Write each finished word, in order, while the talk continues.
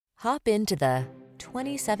Hop into the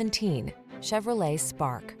 2017 Chevrolet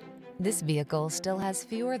Spark. This vehicle still has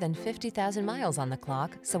fewer than 50,000 miles on the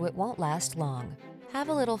clock, so it won't last long. Have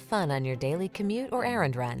a little fun on your daily commute or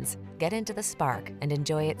errand runs. Get into the Spark and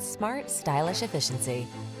enjoy its smart, stylish efficiency.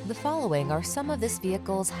 The following are some of this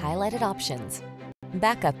vehicle's highlighted options: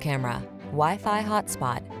 backup camera, Wi-Fi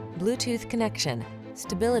hotspot, Bluetooth connection,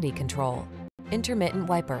 stability control, intermittent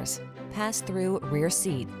wipers, pass-through rear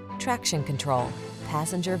seat, traction control,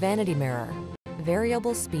 passenger vanity mirror,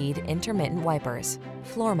 variable speed intermittent wipers,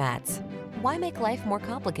 floor mats. Why make life more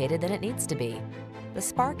complicated than it needs to be? The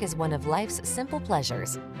Spark is one of life's simple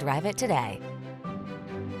pleasures. Drive it today.